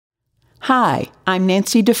Hi, I'm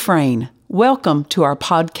Nancy Dufresne. Welcome to our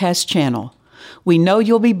podcast channel. We know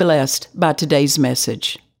you'll be blessed by today's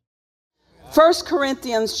message. 1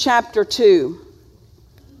 Corinthians chapter 2.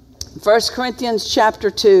 1 Corinthians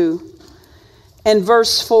chapter 2 and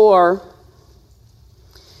verse 4.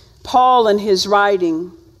 Paul in his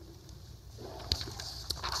writing.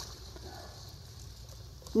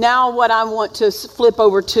 Now what I want to flip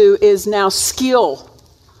over to is now skill.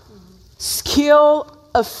 Skill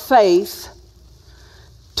of faith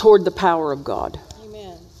toward the power of God.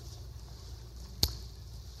 Amen.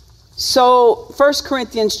 So 1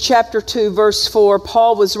 Corinthians chapter 2 verse 4,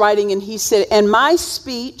 Paul was writing and he said, "And my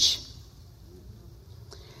speech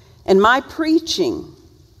and my preaching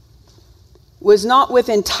was not with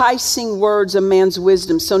enticing words of man's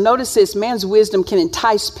wisdom." So notice this, man's wisdom can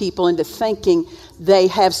entice people into thinking they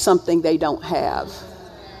have something they don't have.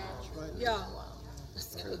 Yeah.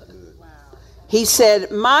 He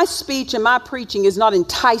said, "My speech and my preaching is not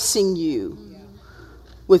enticing you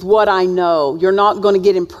with what I know. You're not going to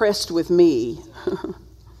get impressed with me.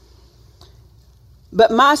 But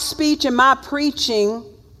my speech and my preaching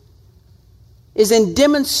is in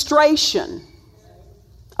demonstration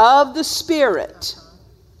of the Spirit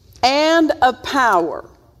and of power."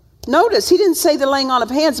 Notice, he didn't say the laying on of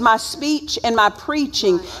hands. My speech and my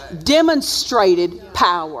preaching demonstrated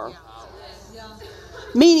power.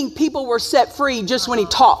 Meaning people were set free just when he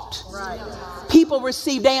talked. People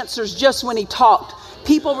received answers just when he talked.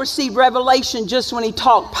 People received revelation just when he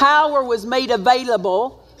talked. Power was made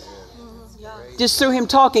available just through him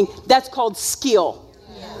talking. That's called skill.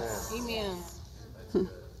 Amen.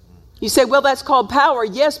 You say, well, that's called power.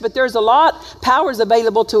 Yes, but there's a lot. Power is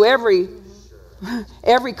available to every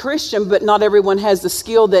Christian, but not everyone has the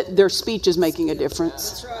skill that their speech is making a difference.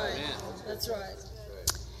 That's right. That's right.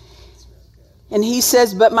 And he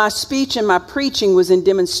says, "But my speech and my preaching was in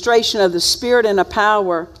demonstration of the Spirit and of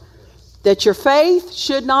power, that your faith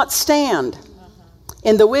should not stand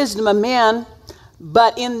in the wisdom of men,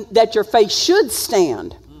 but in that your faith should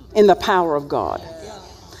stand in the power of God."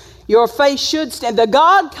 Your faith should stand. The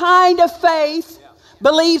God kind of faith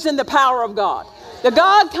believes in the power of God. The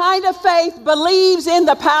God kind of faith believes in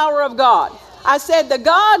the power of God. I said the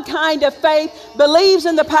God kind of faith believes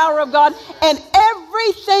in the power of God, and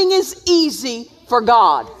everything is easy for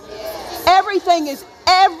God. Everything is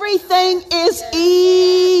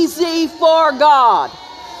easy for God.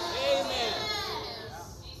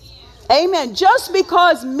 Amen. Just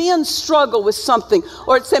because men struggle with something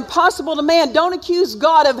or it's impossible to man, don't accuse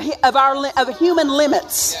God of human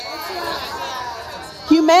limits.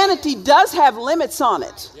 Humanity does have limits on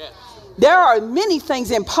it. There are many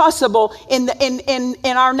things impossible in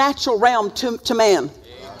our natural realm to man.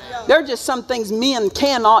 There are just some things men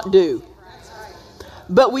cannot do.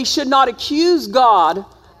 But we should not accuse God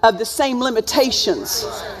of the same limitations.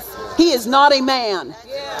 He is not a man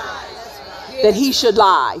that he should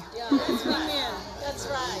lie. That's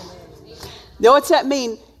right. Now, what's that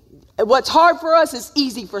mean? What's hard for us is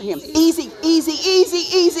easy for him. Easy, easy, easy,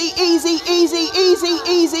 easy, easy, easy, easy,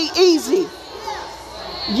 easy, easy.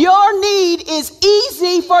 Your need is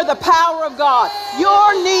easy for the power of God.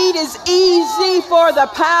 Your need is easy for the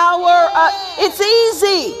power of... It's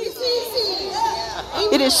easy.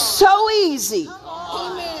 It is so easy.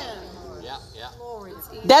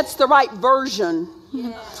 That's the right version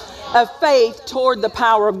of faith toward the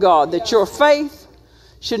power of God. That your faith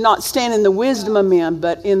should not stand in the wisdom of men,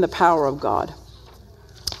 but in the power of God.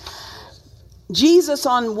 Jesus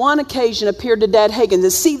on one occasion appeared to Dad Hagin.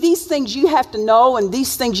 See, these things you have to know, and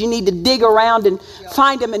these things you need to dig around and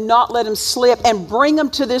find them and not let them slip and bring them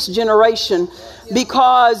to this generation,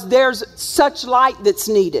 because there's such light that's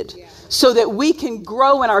needed so that we can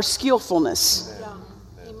grow in our skillfulness.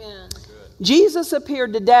 Amen. Jesus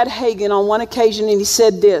appeared to Dad Hagin on one occasion and he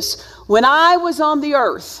said this: "When I was on the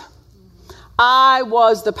earth, I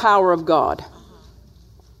was the power of God."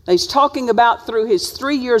 He's talking about through his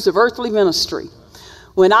 3 years of earthly ministry.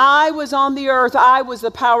 When I was on the earth, I was the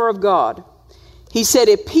power of God. He said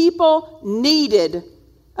if people needed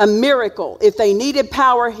a miracle, if they needed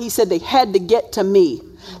power, he said they had to get to me.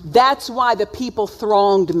 That's why the people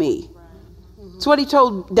thronged me. That's what he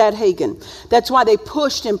told Dad Hagin. That's why they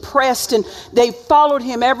pushed and pressed and they followed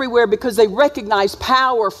him everywhere, because they recognized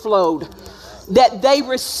power flowed. That they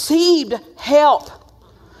received help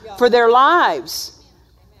for their lives.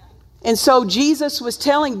 And so Jesus was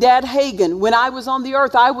telling Dad Hagin, when I was on the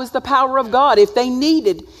earth, I was the power of God. If they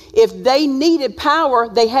needed power,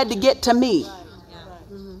 they had to get to me.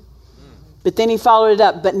 But then he followed it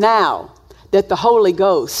up. But now that the Holy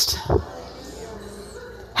Ghost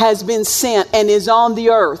has been sent and is on the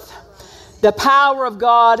earth, the power of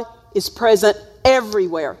God is present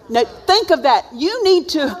everywhere. Now think of that. You need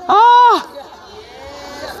to,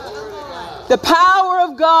 the power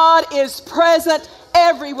of God is present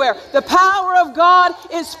everywhere. The power of God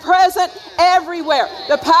is present everywhere.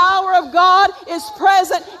 The power of God is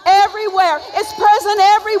present everywhere. It's present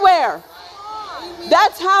everywhere.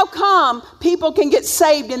 That's how come people can get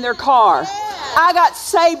saved in their car. I got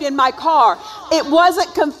saved in my car. It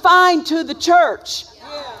wasn't confined to the church.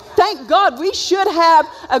 Thank God. We should have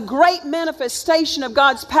a great manifestation of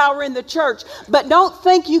God's power in the church. But don't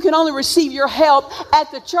think you can only receive your help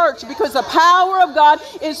at the church, because the power of God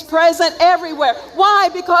is present everywhere. Why?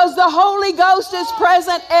 Because the Holy Ghost is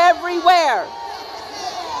present everywhere.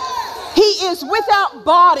 He is without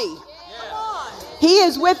body. He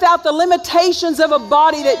is without the limitations of a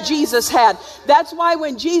body that Jesus had. That's why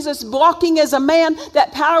when Jesus walking as a man,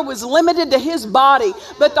 that power was limited to his body.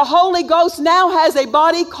 But the Holy Ghost now has a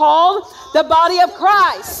body called the body of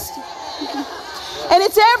Christ. And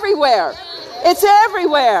it's everywhere. It's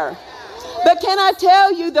everywhere. But can I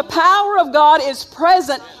tell you, the power of God is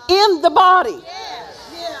present in the body.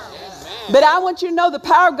 But I want you to know the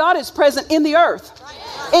power of God is present in the earth.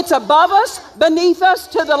 It's above us, beneath us,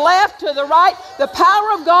 to the left, to the right. The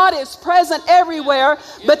power of God is present everywhere,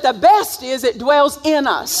 but the best is it dwells in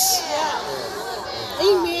us.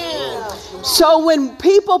 Amen. So when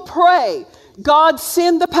people pray, God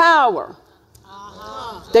send the power,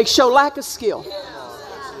 they show lack of skill.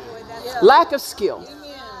 Lack of skill.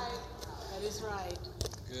 That is right.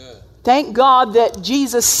 Thank God that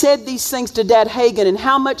Jesus said these things to Dad Hagin, and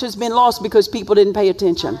how much has been lost because people didn't pay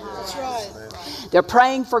attention. That's right. They're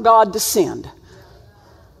praying for God to send.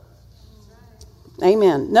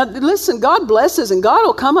 Amen. Now listen, God blesses and God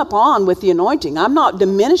will come upon with the anointing. I'm not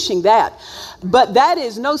diminishing that. But that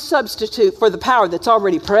is no substitute for the power that's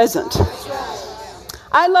already present.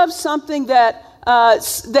 I love something that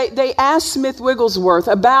they asked Smith Wigglesworth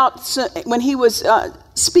about when he was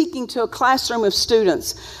speaking to a classroom of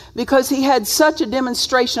students, because he had such a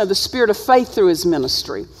demonstration of the spirit of faith through his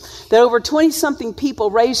ministry, that over 20-something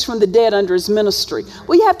people raised from the dead under his ministry.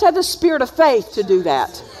 Well, you have to have the spirit of faith to do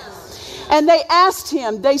that. And they asked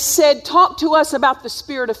him, they said, talk to us about the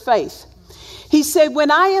spirit of faith. He said,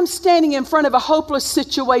 when I am standing in front of a hopeless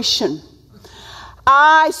situation,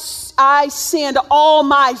 I send all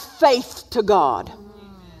my faith to God.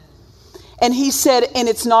 And he said, and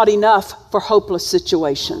it's not enough for hopeless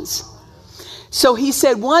situations. So he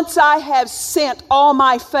said, once I have sent all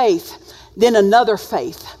my faith, then another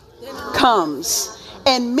faith comes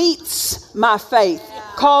and meets my faith,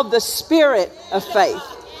 called the spirit of faith,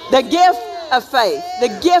 the gift of faith,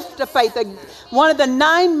 the gift of faith, one of the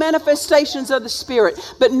 9 manifestations of the Spirit.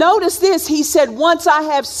 But notice this, he said, once I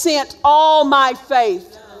have sent all my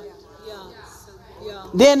faith,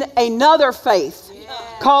 then another faith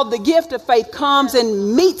called the gift of faith comes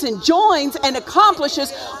and meets and joins and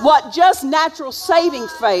accomplishes what just natural saving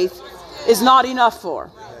faith is not enough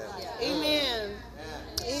for. Amen.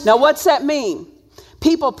 Now what's that mean?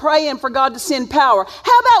 People praying for God to send power.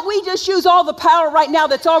 How about we just use all the power right now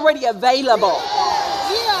that's already available?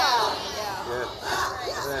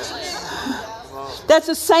 That's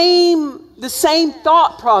the same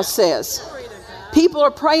thought process. People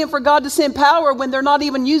are praying for God to send power when they're not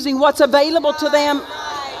even using what's available to them.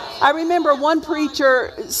 I remember one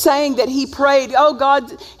preacher saying that he prayed, oh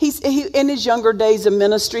God, he in his younger days of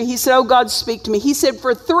ministry, he said, oh God, speak to me. He said,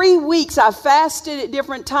 for 3 weeks I fasted at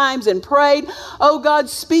different times and prayed, oh God,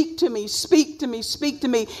 speak to me, speak to me, speak to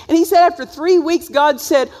me. And he said after 3 weeks, God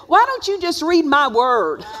said, why don't you just read my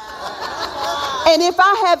word? And if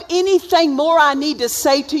I have anything more I need to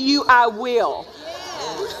say to you, I will.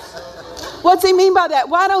 What's he mean by that?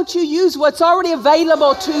 Why don't you use what's already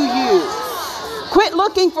available to you? Quit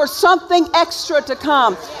looking for something extra to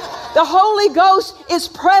come. The Holy Ghost is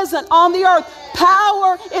present on the earth.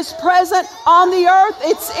 Power is present on the earth.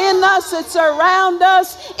 It's in us. It's around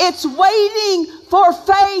us. It's waiting for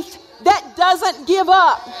faith that doesn't give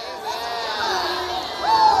up.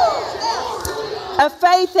 A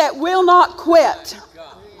faith that will not quit.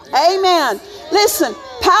 Amen. Listen,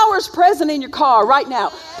 power's present in your car right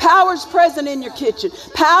now. Power's present in your kitchen.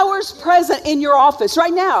 Power's present in your office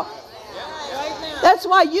right now. That's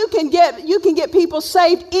why you can get people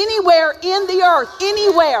saved anywhere in the earth,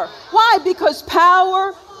 anywhere. Why? Because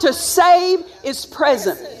power to save is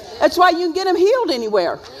present. That's why you can get them healed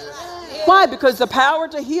anywhere. Why? Because the power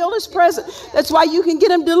to heal is present. That's why you can get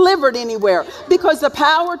them delivered anywhere. Because the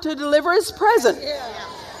power to deliver is present.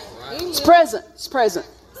 It's present. It's present.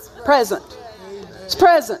 Present. It's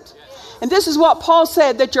present. And this is what Paul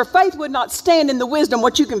said, that your faith would not stand in the wisdom,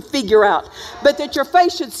 what you can figure out, but that your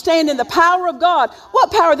faith should stand in the power of God.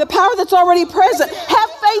 What power? The power that's already present. Have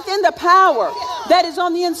faith in the power that is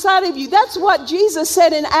on the inside of you. That's what Jesus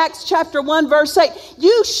said in Acts chapter 1, verse 8.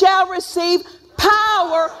 You shall receive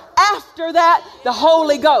power. After that, the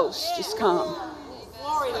Holy Ghost is come.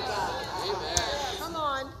 Glory to God. Come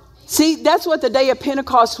on. See, that's what the day of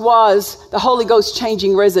Pentecost was. The Holy Ghost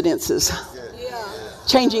changing residences.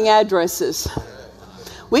 Changing addresses.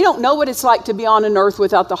 We don't know what it's like to be on an earth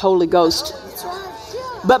without the Holy Ghost.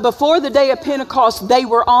 But before the day of Pentecost, they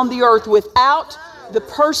were on the earth without the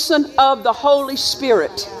person of the Holy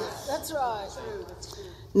Spirit. That's right.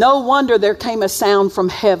 No wonder there came a sound from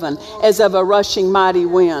heaven as of a rushing mighty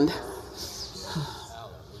wind.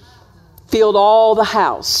 Filled all the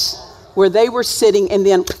house where they were sitting and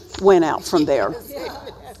then went out from there.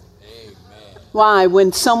 Why?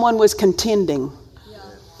 When someone was contending,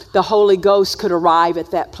 the Holy Ghost could arrive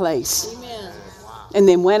at that place. Amen. And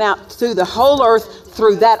then went out through the whole earth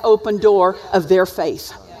through that open door of their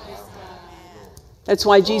faith. That's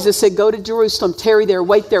why Jesus said, go to Jerusalem, tarry there,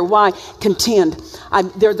 wait there. Why? Contend.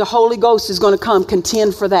 The Holy Ghost is going to come.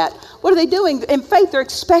 Contend for that. What are they doing? In faith, they're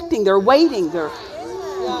expecting, they're waiting, they're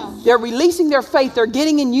releasing their faith. They're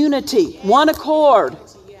getting in unity, one accord.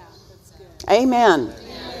 Amen.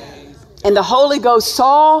 And the Holy Ghost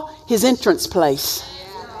saw his entrance place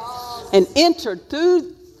and entered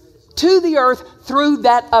to the earth through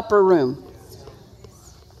that upper room.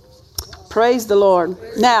 Praise the Lord.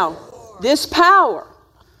 Now, this power,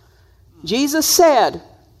 Jesus said,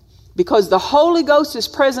 because the Holy Ghost is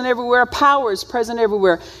present everywhere, power is present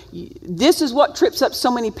everywhere. This is what trips up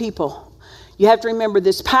so many people. You have to remember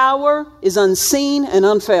this power is unseen and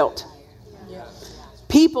unfelt.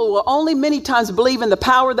 People will only many times believe in the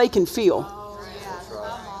power they can feel.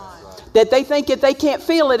 That they think if they can't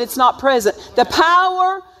feel it, it's not present. The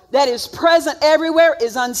power that is present everywhere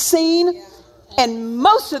is unseen and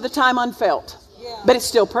most of the time unfelt. But it's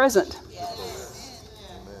still present.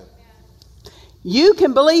 You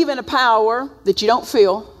can believe in a power that you don't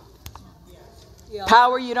feel.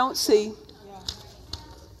 Power you don't see.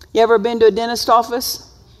 You ever been to a dentist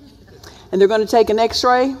office and they're going to take an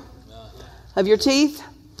x-ray of your teeth?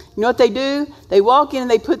 You know what they do? They walk in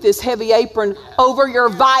and they put this heavy apron over your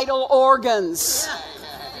vital organs.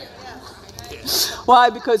 Why?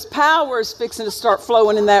 Because power is fixing to start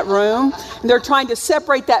flowing in that room. And they're trying to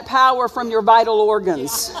separate that power from your vital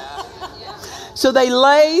organs. So they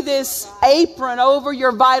lay this apron over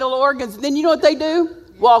your vital organs. Then you know what they do?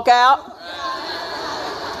 Walk out.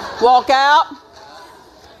 Walk out.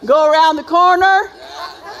 Go around the corner.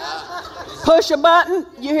 Push a button.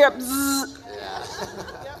 You hear bzzz.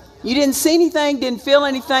 You didn't see anything, didn't feel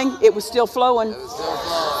anything. It was still flowing.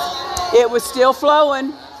 It was still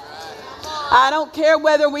flowing. I don't care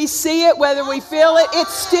whether we see it, whether we feel it. It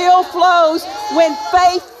still flows when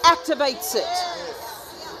faith activates it.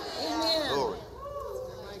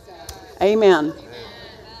 Amen.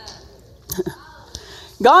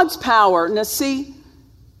 God's power. Now see,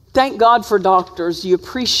 thank God for doctors. You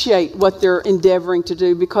appreciate what they're endeavoring to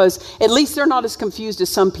do because at least they're not as confused as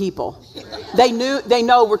some people. They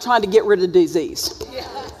know we're trying to get rid of disease.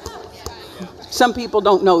 Some people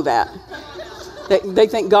don't know that. They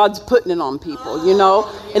think God's putting it on people, you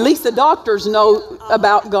know. At least the doctors know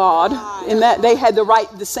about God and that they had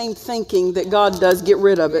the same thinking that God does get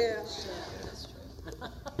rid of it.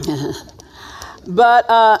 But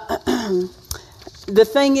the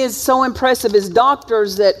thing is so impressive is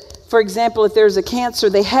doctors that, for example, if there's a cancer,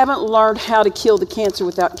 they haven't learned how to kill the cancer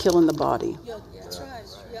without killing the body. That's right.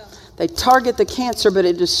 Yeah. They target the cancer, but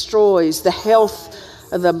it destroys the health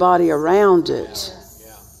of the body around it.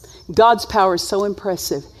 God's power is so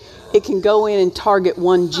impressive. It can go in and target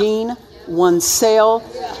one gene, one cell,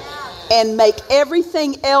 and make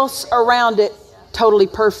everything else around it totally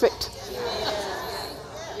perfect.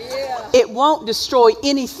 It won't destroy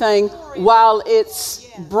anything while it's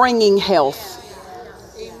bringing health.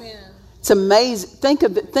 It's amazing. Think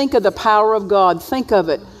of the power of God. Think of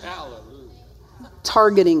it.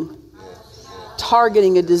 Targeting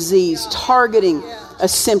a disease, targeting a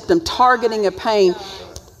symptom, targeting a pain.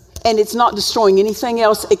 And it's not destroying anything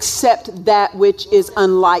else except that which is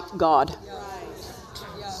unlike God.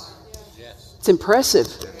 It's impressive.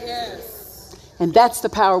 And that's the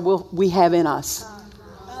power we have in us.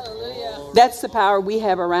 That's the power we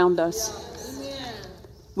have around us.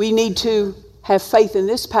 We need to have faith in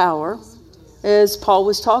this power, as Paul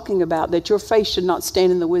was talking about, that your faith should not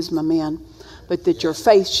stand in the wisdom of man, but that your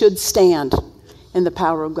faith should stand in the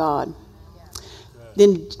power of God.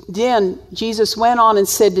 Then Jesus went on and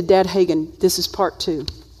said to Dad Hagin, this is part 2.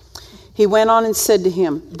 He went on and said to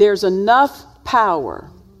him, there's enough power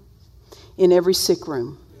in every sick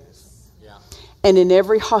room and in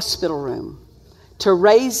every hospital room to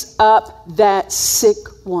raise up that sick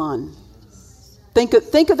one.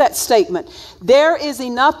 Think of that statement. There is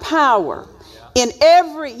enough power in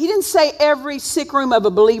every, he didn't say every sick room of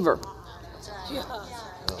a believer.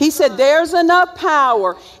 He said there's enough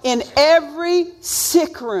power in every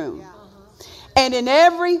sick room and in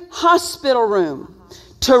every hospital room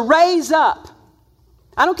to raise up.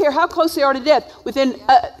 I don't care how close they are to death. Within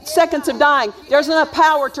seconds of dying, there's enough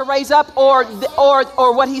power to raise up, or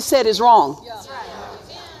what he said is wrong.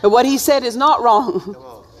 But what he said is not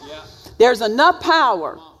wrong. There's enough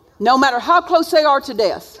power, no matter how close they are to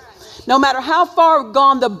death, no matter how far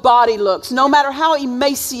gone the body looks, no matter how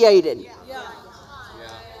emaciated,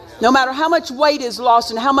 no matter how much weight is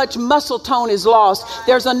lost and how much muscle tone is lost,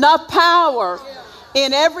 there's enough power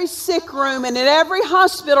in every sick room and in every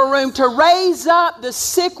hospital room to raise up the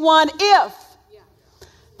sick one if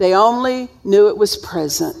they only knew it was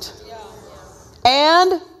present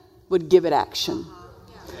and would give it action.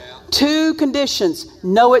 2 conditions.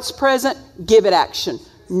 Know it's present, give it action.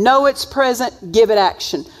 Know it's present, give it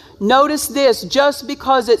action. Notice this, just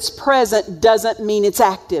because it's present doesn't mean it's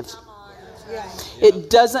active. It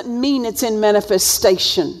doesn't mean it's in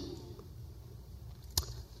manifestation.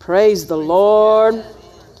 Praise the Lord.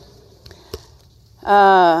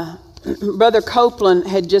 Brother Copeland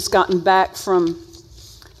had just gotten back from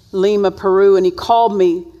Lima, Peru, and he called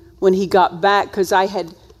me when he got back because I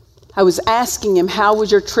was asking him, how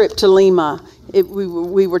was your trip to Lima?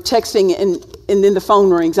 We were texting and then the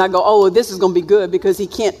phone rings. I go, oh, this is going to be good because he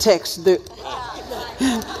can't text.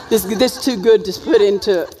 This is too good to put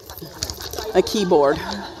into a keyboard.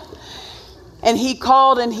 And he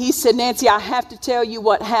called and he said, Nancy, I have to tell you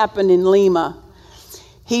what happened in Lima.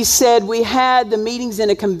 He said, we had the meetings in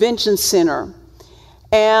a convention center.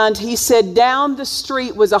 And he said, down the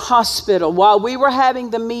street was a hospital. While we were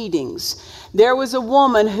having the meetings, there was a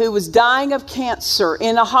woman who was dying of cancer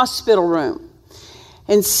in a hospital room.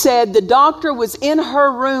 And said the doctor was in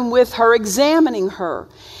her room with her, examining her.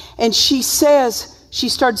 And she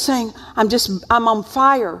started saying, I'm on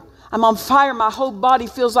fire. I'm on fire. My whole body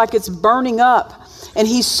feels like it's burning up. And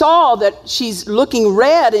he saw that she's looking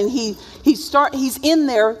red, and he's in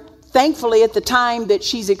there, thankfully, at the time that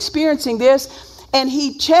she's experiencing this. And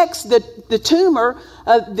he checks the tumor,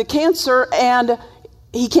 the cancer, and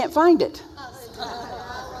he can't find it.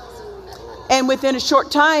 And within a short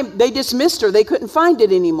time, they dismissed her. They couldn't find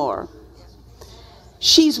it anymore.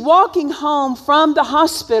 She's walking home from the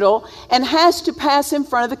hospital and has to pass in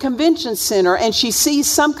front of the convention center. And she sees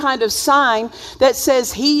some kind of sign that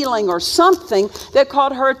says healing or something that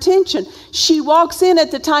caught her attention. She walks in at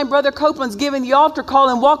the time Brother Copeland's giving the altar call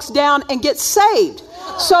and walks down and gets saved.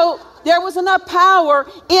 So there was enough power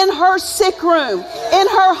in her sick room, in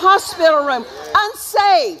her hospital room,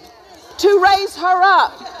 unsaved, to raise her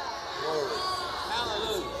up.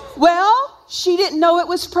 Well, she didn't know it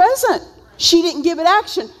was present. She didn't give it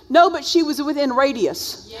action. No, but she was within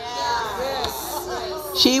radius.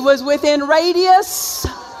 She was within radius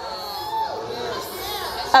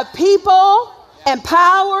of people and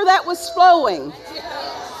power that was flowing.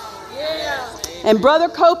 And Brother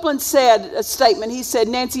Copeland said a statement. He said,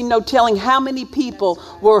 Nancy, no telling how many people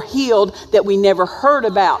were healed that we never heard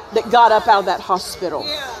about that got up out of that hospital.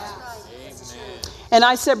 And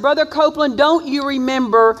I said, Brother Copeland, don't you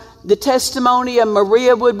remember the testimony of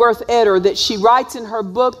Maria Woodworth Etter that she writes in her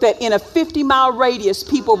book that in a 50-mile radius,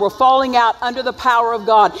 people were falling out under the power of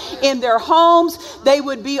God. In their homes, they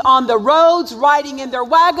would be on the roads, riding in their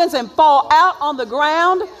wagons and fall out on the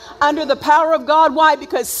ground under the power of God. Why?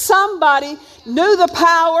 Because somebody knew the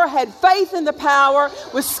power, had faith in the power,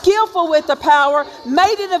 was skillful with the power,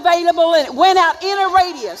 made it available, and it went out in a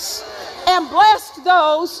radius and blessed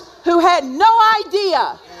those who had no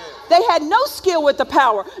idea. They had no skill with the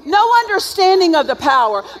power, no understanding of the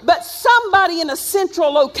power, but somebody in a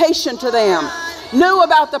central location to them knew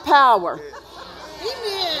about the power.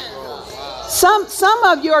 Some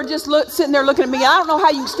of you are just sitting there looking at me. I don't know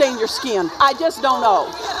how you can stay in your skin. I just don't know.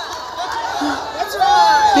 That's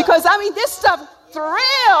right. Because, this stuff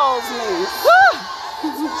thrills me.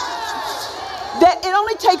 That it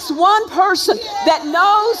only takes one person that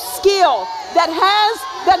knows skill, that has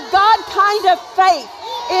the God kind of faith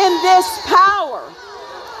in this power.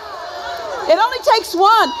 It only takes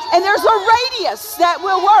one, and there's a radius that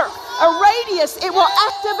will work. A radius, it will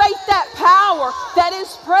activate that power that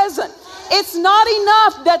is present. It's not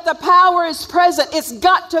enough that the power is present. It's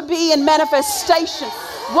got to be in manifestation.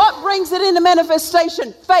 What brings it into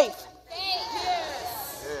manifestation? Faith.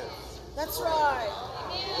 That's right.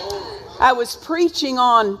 I was preaching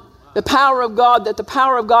on the power of God, that the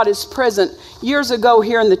power of God is present years ago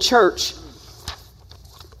here in the church.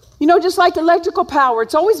 You know, just like electrical power,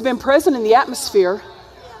 it's always been present in the atmosphere.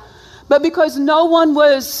 But because no one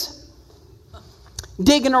was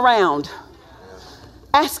digging around,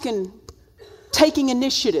 asking, taking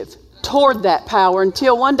initiative toward that power,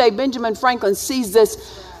 until one day Benjamin Franklin sees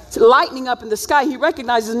this lightning up in the sky, he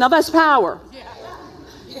recognizes, now that's power.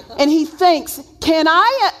 And he thinks, can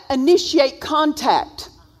I initiate contact?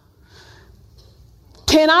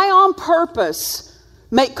 Can I on purpose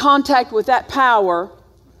make contact with that power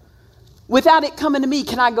without it coming to me?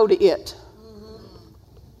 Can I go to it?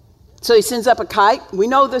 So he sends up a kite. We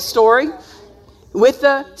know the story. With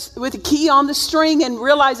the key on the string, and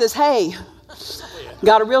realizes, hey,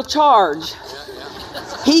 got a real charge.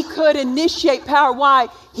 He could initiate power. Why?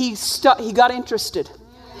 He got interested.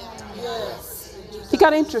 He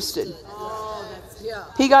got interested.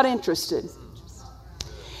 He got interested.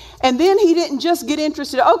 And then he didn't just get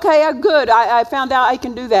interested. Okay, good. I found out I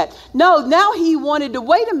can do that. No, now he wanted to,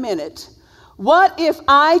 wait a minute. What if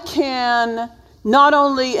I can not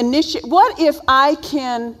only initiate, what if I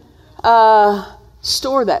can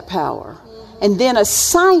store that power and then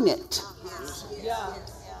assign it?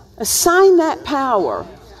 Assign that power.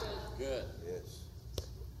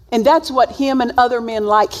 And that's what him and other men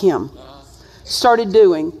like him started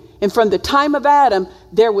doing. And from the time of Adam,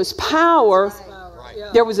 there was power.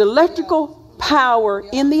 There was electrical power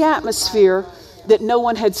in the atmosphere that no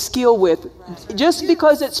one had skill with. Just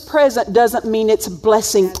because it's present doesn't mean it's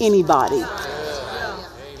blessing anybody.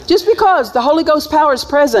 Just because the Holy Ghost power is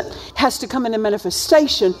present has to come in a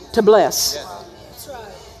manifestation to bless.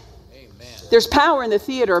 There's power in the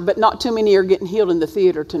theater, but not too many are getting healed in the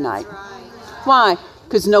theater tonight. Why?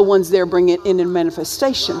 Because no one's there bringing it in a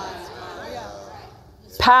manifestation.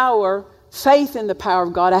 Power, faith in the power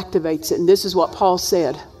of God activates it. And this is what Paul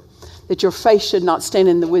said, that your faith should not stand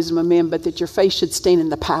in the wisdom of men, but that your faith should stand in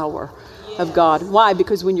the power of God. Why?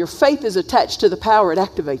 Because when your faith is attached to the power, it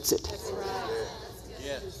activates it.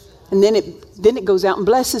 And then it goes out and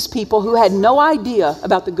blesses people who had no idea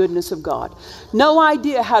about the goodness of God. No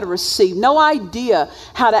idea how to receive. No idea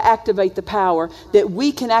how to activate the power, that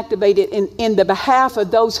we can activate it in the behalf of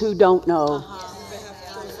those who don't know.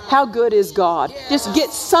 How good is God? Just get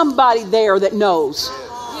somebody there that knows.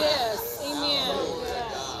 Yes. Amen.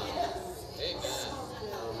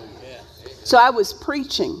 So I was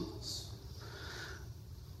preaching.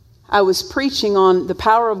 On the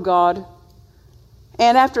power of God.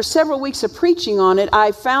 And after several weeks of preaching on it,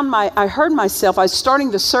 I heard myself, I was starting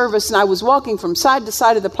the service, and I was walking from side to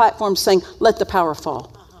side of the platform saying, let the power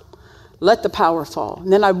fall. Let the power fall.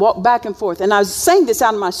 And then I walked back and forth. And I was saying this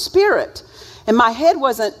out of my spirit. And my head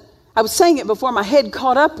wasn't, I was saying it before my head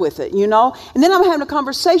caught up with it, you know. And then I'm having a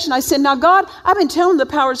conversation. I said, now God, I've been telling the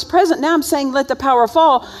power is present. Now I'm saying let the power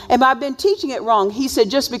fall. And I've been teaching it wrong. He said,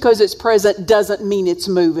 just because it's present doesn't mean it's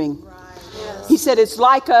moving. He said it's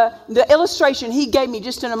like the illustration he gave me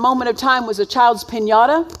just in a moment of time was a child's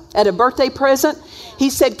piñata at a birthday present. He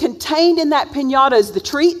said contained in that piñata is the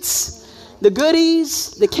treats, the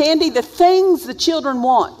goodies, the candy, the things the children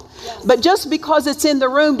want. But just because it's in the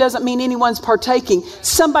room doesn't mean anyone's partaking.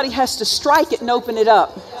 Somebody has to strike it and open it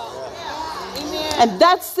up. And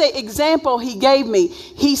that's the example he gave me.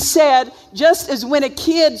 He said, just as when a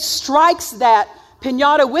kid strikes that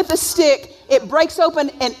piñata with a stick, it breaks open,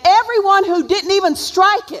 and everyone who didn't even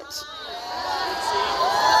strike it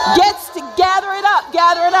gets to gather it up,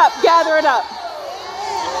 gather it up, gather it up.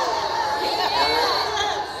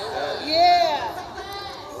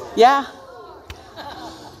 Yeah.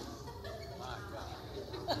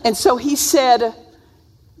 And so he said,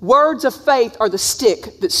 words of faith are the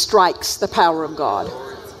stick that strikes the power of God.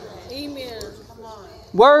 Amen.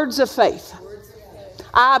 Words of faith.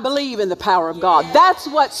 I believe in the power of God. That's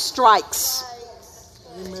what strikes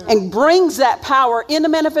and brings that power into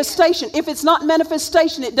manifestation. If it's not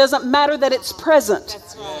manifestation, it doesn't matter that it's present.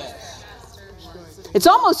 It's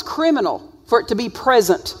almost criminal for it to be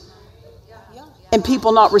present and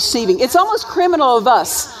people not receiving. It's almost criminal of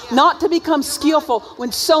us not to become skillful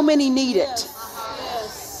when so many need it.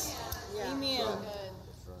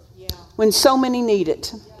 When so many need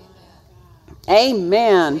it.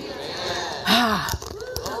 Amen.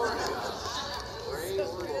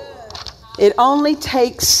 It only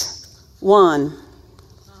takes one.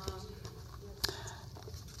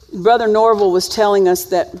 Brother Norval was telling us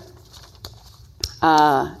that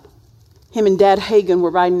him and Dad Hagin were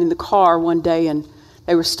riding in the car one day, and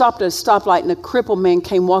they were stopped at a stoplight, and a crippled man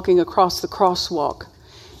came walking across the crosswalk.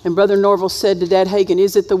 And Brother Norval said to Dad Hagin,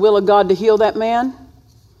 "Is it the will of God to heal that man?"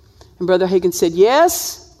 And Brother Hagin said,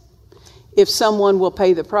 "Yes." if someone will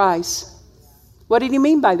pay the price. What did he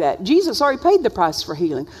mean by that? Jesus already paid the price for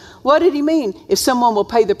healing. What did he mean? If someone will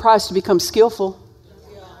pay the price to become skillful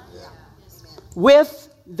with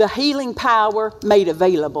the healing power made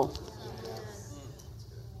available.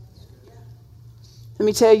 Let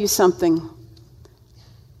me tell you something.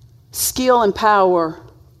 Skill and power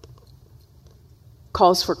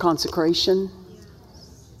calls for consecration.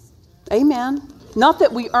 Amen. Not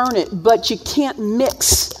that we earn it, but you can't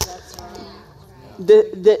mix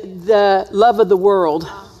the love of the world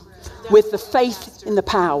with the faith in the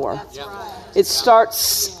power. It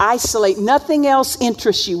starts isolate. Nothing else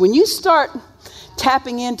interests you. When you start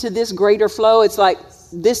tapping into this greater flow, it's like,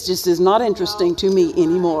 this just is not interesting to me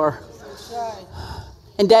anymore.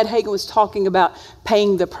 And Dad Hagin was talking about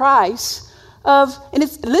paying the price of, and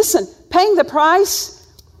it's, listen, paying the price.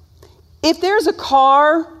 If there's a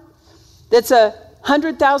car that's a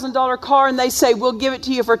 $100,000 car and they say, we'll give it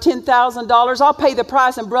to you for $10,000, I'll pay the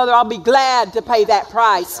price. And brother, I'll be glad to pay that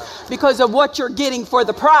price because of what you're getting for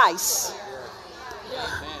the price.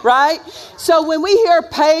 Right? So when we hear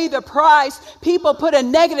pay the price, people put a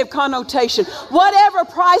negative connotation. Whatever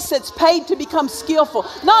price that's paid to become skillful,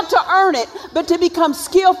 not to earn it, but to become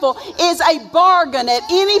skillful, is a bargain at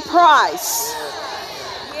any price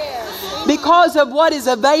because of what is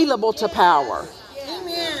available to power,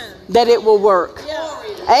 that it will work.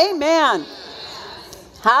 Amen.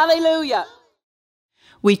 Hallelujah.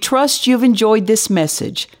 We trust you've enjoyed this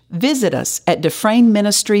message. Visit us at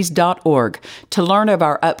DufresneMinistries.org to learn of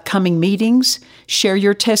our upcoming meetings, share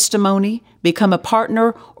your testimony, become a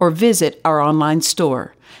partner, or visit our online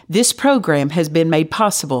store. This program has been made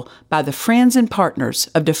possible by the friends and partners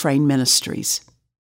of Dufresne Ministries.